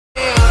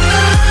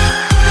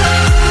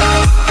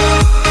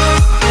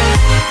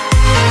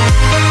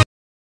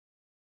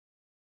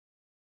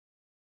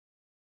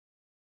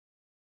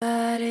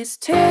It's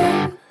too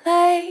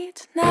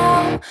late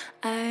now.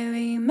 I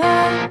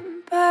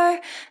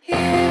remember you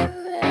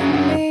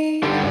and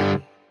me,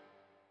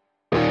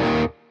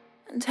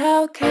 and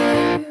how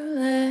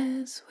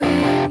careless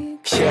we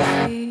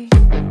could be.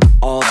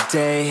 All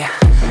day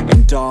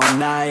and all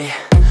night,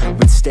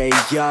 we'd stay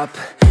up,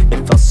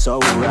 it felt so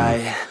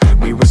right.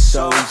 We were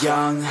so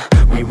young,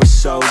 we were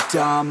so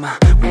dumb.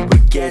 We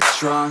would get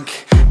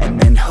drunk and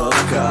then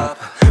hook up.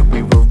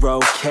 We were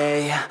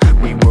okay,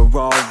 we were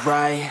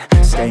alright,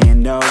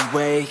 staying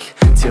awake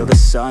till the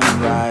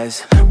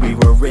sunrise. We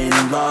were in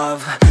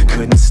love,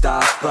 couldn't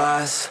stop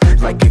us,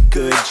 like a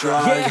good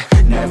drug,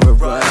 never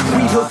run off.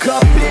 We'd hook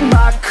up in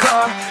my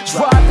car,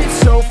 drive it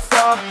so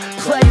far,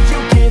 play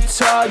your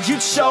guitar,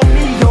 you'd show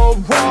me your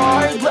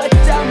art. Let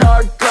down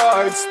our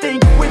guards,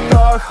 think with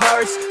our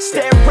hearts,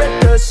 stare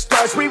at the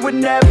stars. We were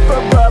never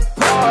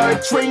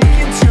apart,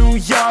 drinking too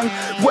young,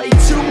 way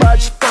too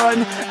much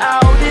fun,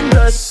 out in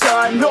the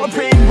sun,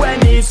 hoping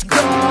when it's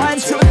gone.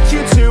 Took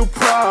you to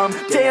prom,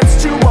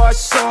 dance to our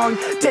song,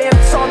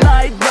 dance all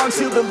night long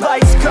till the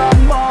lights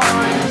come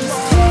on.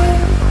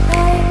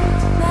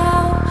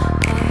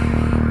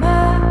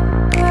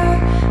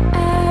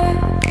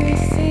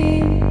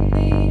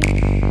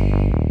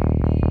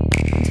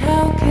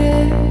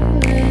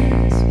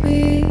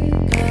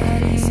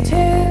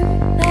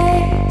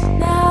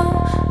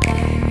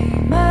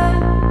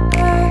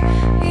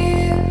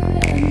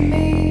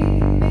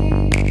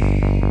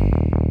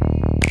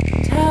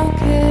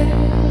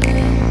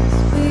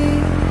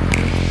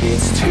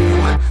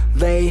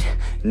 Late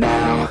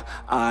now,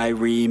 I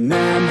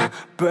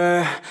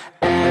remember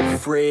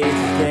everything,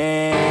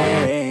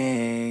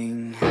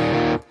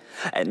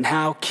 and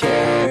how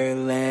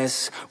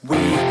careless we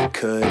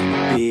could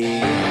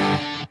be,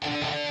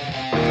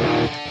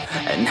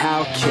 and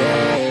how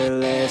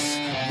careless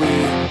we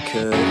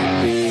could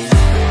be,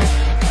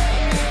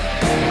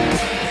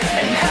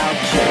 and how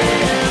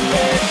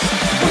careless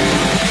we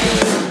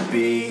could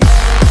be.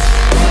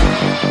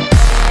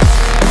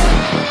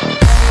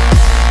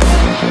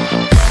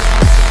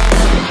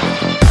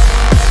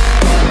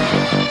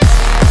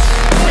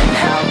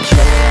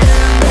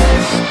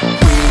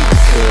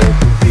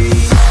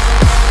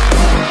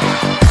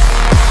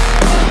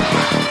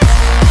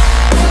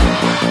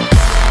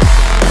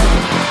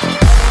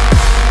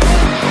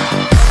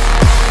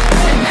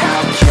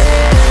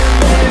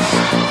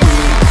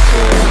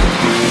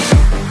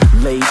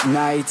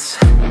 Nights,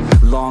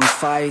 long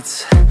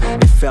fights,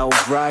 it felt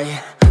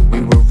right, we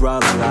were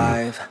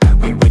alive.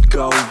 We would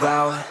go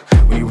out,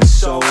 we were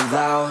so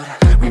loud,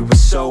 we were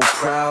so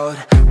proud,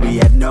 we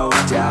had no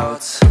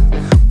doubts.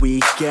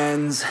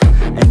 Weekends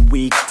and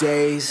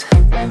weekdays,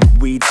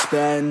 we'd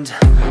spend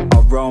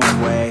our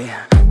own way.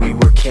 We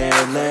were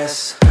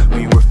careless,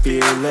 we were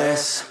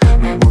fearless,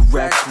 we were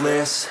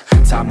reckless,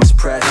 time was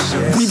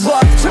precious. We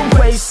loved to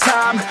waste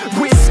time,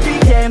 whiskey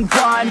and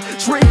wine,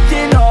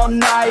 drinking all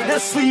night,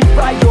 asleep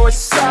by your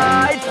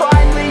side.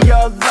 Finally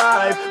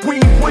alive, we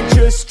would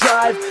just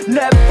drive,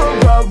 never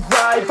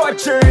arrive. Our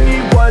journey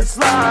was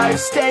live,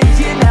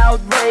 staying out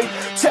late,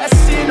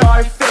 testing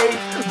our fate,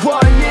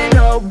 running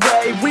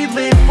away. We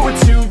live for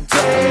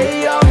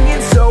today, young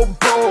and so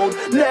bold,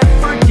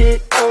 never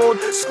get old.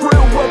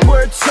 Screw what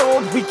we're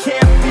told, we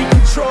can't be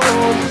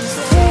controlled.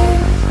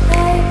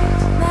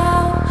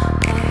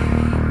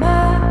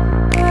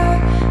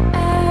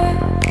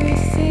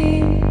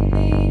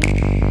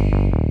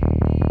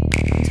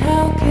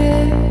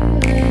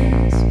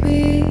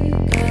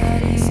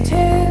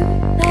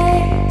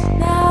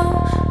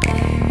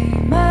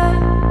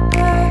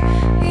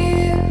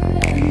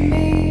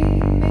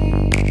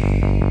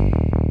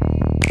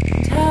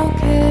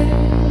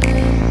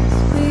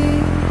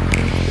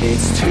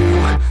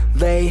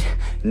 Late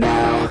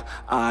now,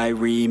 I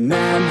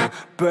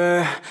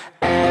remember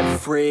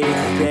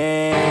everything,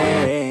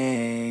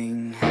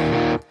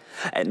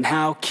 and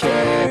how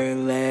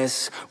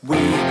careless we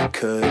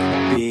could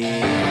be,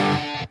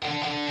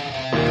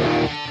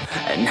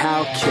 and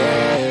how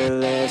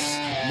careless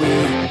we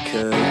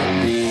could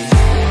be,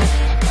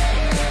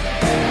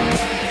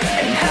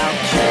 and how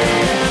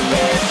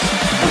careless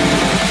we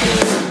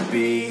could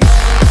be.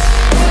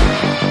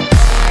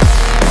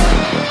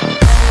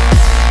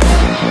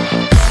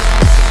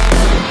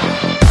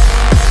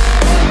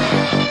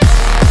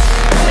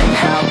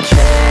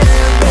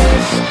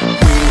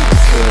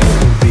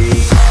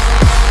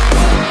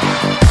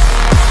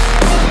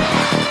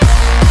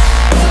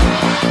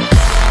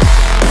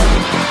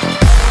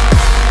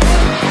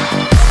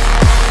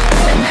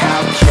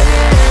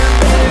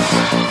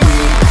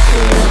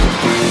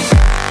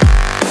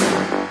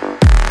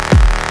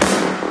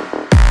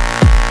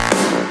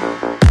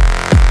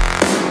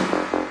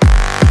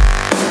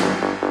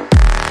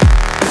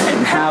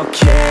 How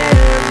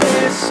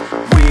careless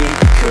we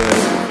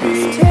could be.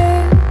 It's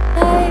too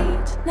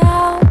late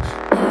now,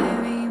 I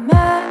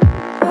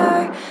remember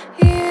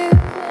you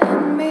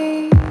and me,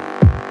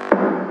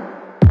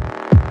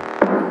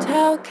 and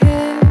how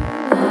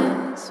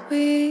careless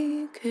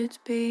we could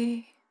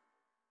be.